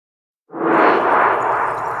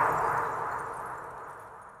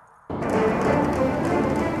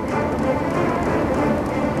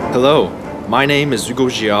Hello, my name is Hugo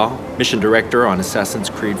Gial, Mission Director on Assassin's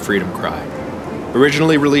Creed Freedom Cry.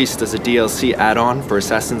 Originally released as a DLC add-on for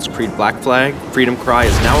Assassin's Creed Black Flag, Freedom Cry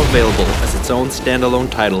is now available as its own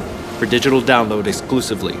standalone title for digital download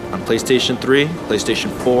exclusively on PlayStation 3,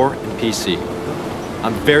 PlayStation 4, and PC.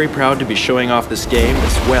 I'm very proud to be showing off this game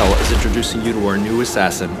as well as introducing you to our new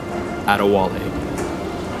assassin, Adewale.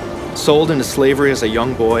 Sold into slavery as a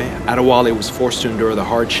young boy, Adewale was forced to endure the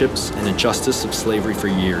hardships and injustice of slavery for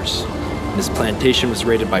years. When his plantation was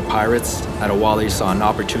raided by pirates, Adewale saw an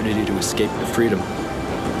opportunity to escape to freedom.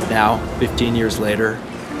 Now, 15 years later,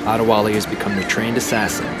 Adewale has become the trained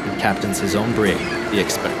assassin and captains his own brig, the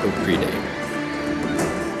Expecto Crede.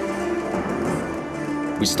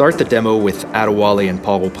 We start the demo with Adewale and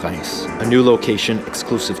Port-au-Prince, a new location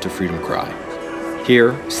exclusive to Freedom Cry.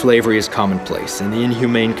 Here, slavery is commonplace, and the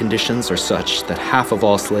inhumane conditions are such that half of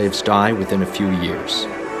all slaves die within a few years.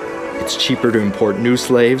 It's cheaper to import new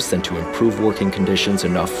slaves than to improve working conditions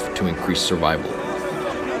enough to increase survival.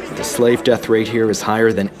 The slave death rate here is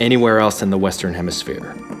higher than anywhere else in the Western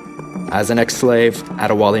Hemisphere. As an ex-slave,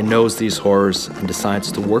 Adewale knows these horrors and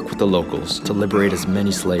decides to work with the locals to liberate as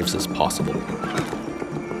many slaves as possible.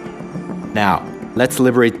 Now, let's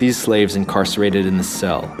liberate these slaves incarcerated in the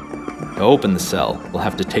cell. To open the cell, we'll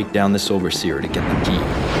have to take down this overseer to get the key.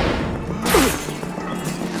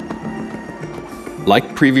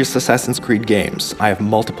 Like previous Assassin's Creed games, I have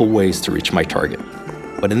multiple ways to reach my target.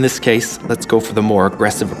 But in this case, let's go for the more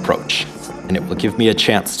aggressive approach, and it will give me a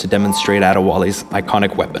chance to demonstrate Adewale's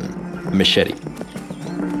iconic weapon, the machete.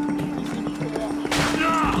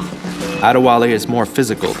 Adewale is more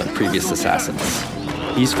physical than previous assassins.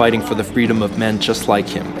 He's fighting for the freedom of men just like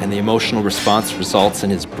him, and the emotional response results in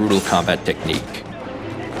his brutal combat technique.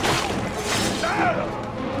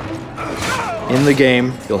 In the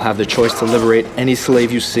game, you'll have the choice to liberate any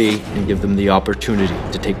slave you see and give them the opportunity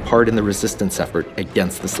to take part in the resistance effort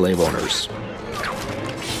against the slave owners.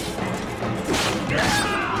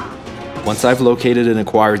 Once I've located and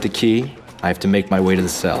acquired the key, I have to make my way to the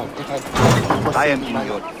cell.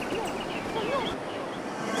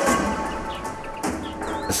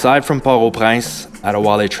 Aside from Port-au-Prince,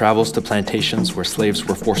 Adewale travels to plantations where slaves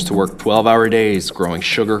were forced to work 12-hour days growing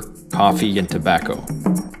sugar, coffee, and tobacco.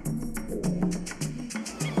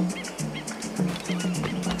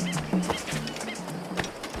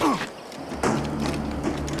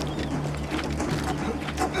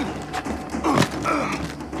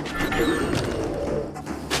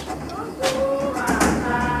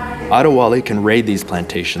 Adewale can raid these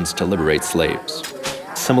plantations to liberate slaves.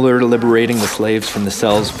 Similar to liberating the slaves from the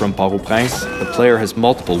cells from Port-au-Prince, the player has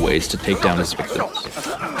multiple ways to take down his victims.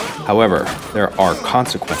 However, there are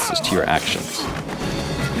consequences to your actions.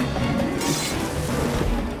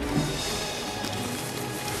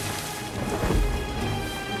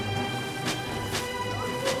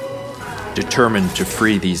 Determined to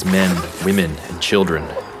free these men, women, and children,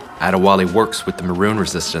 Adewale works with the Maroon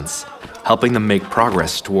Resistance, helping them make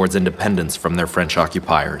progress towards independence from their French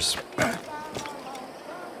occupiers.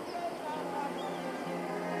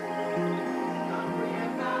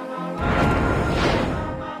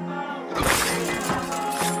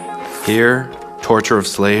 Here, torture of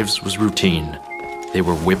slaves was routine. They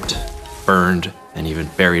were whipped, burned, and even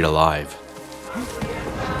buried alive.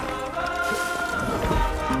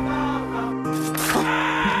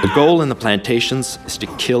 The goal in the plantations is to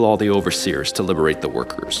kill all the overseers to liberate the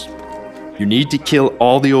workers. You need to kill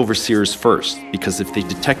all the overseers first, because if they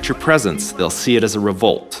detect your presence, they'll see it as a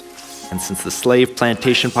revolt. And since the slave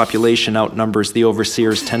plantation population outnumbers the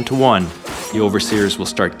overseers 10 to 1, the overseers will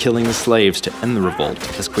start killing the slaves to end the revolt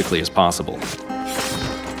as quickly as possible.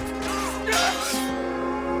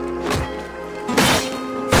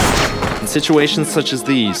 In situations such as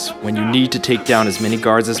these, when you need to take down as many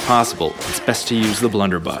guards as possible, it's best to use the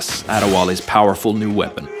blunderbuss, Adewale's powerful new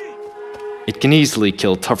weapon. It can easily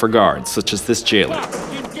kill tougher guards, such as this jailer.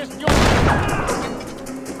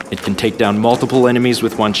 It can take down multiple enemies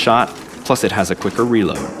with one shot, plus it has a quicker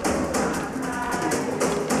reload.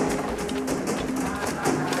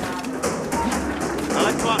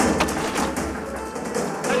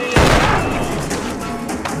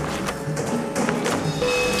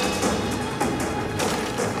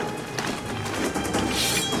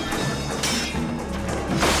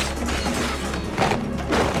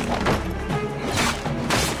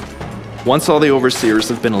 Once all the overseers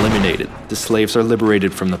have been eliminated, the slaves are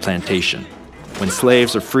liberated from the plantation. When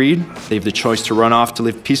slaves are freed, they have the choice to run off to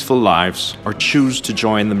live peaceful lives or choose to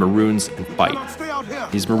join the Maroons and fight.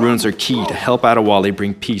 These Maroons are key to help Adewale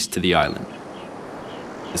bring peace to the island.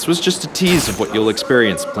 This was just a tease of what you'll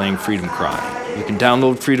experience playing Freedom Cry. You can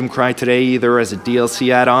download Freedom Cry today either as a DLC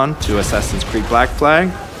add-on to Assassin's Creed Black Flag,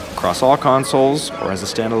 across all consoles, or as a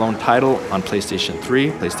standalone title on PlayStation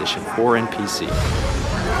 3, PlayStation 4, and PC.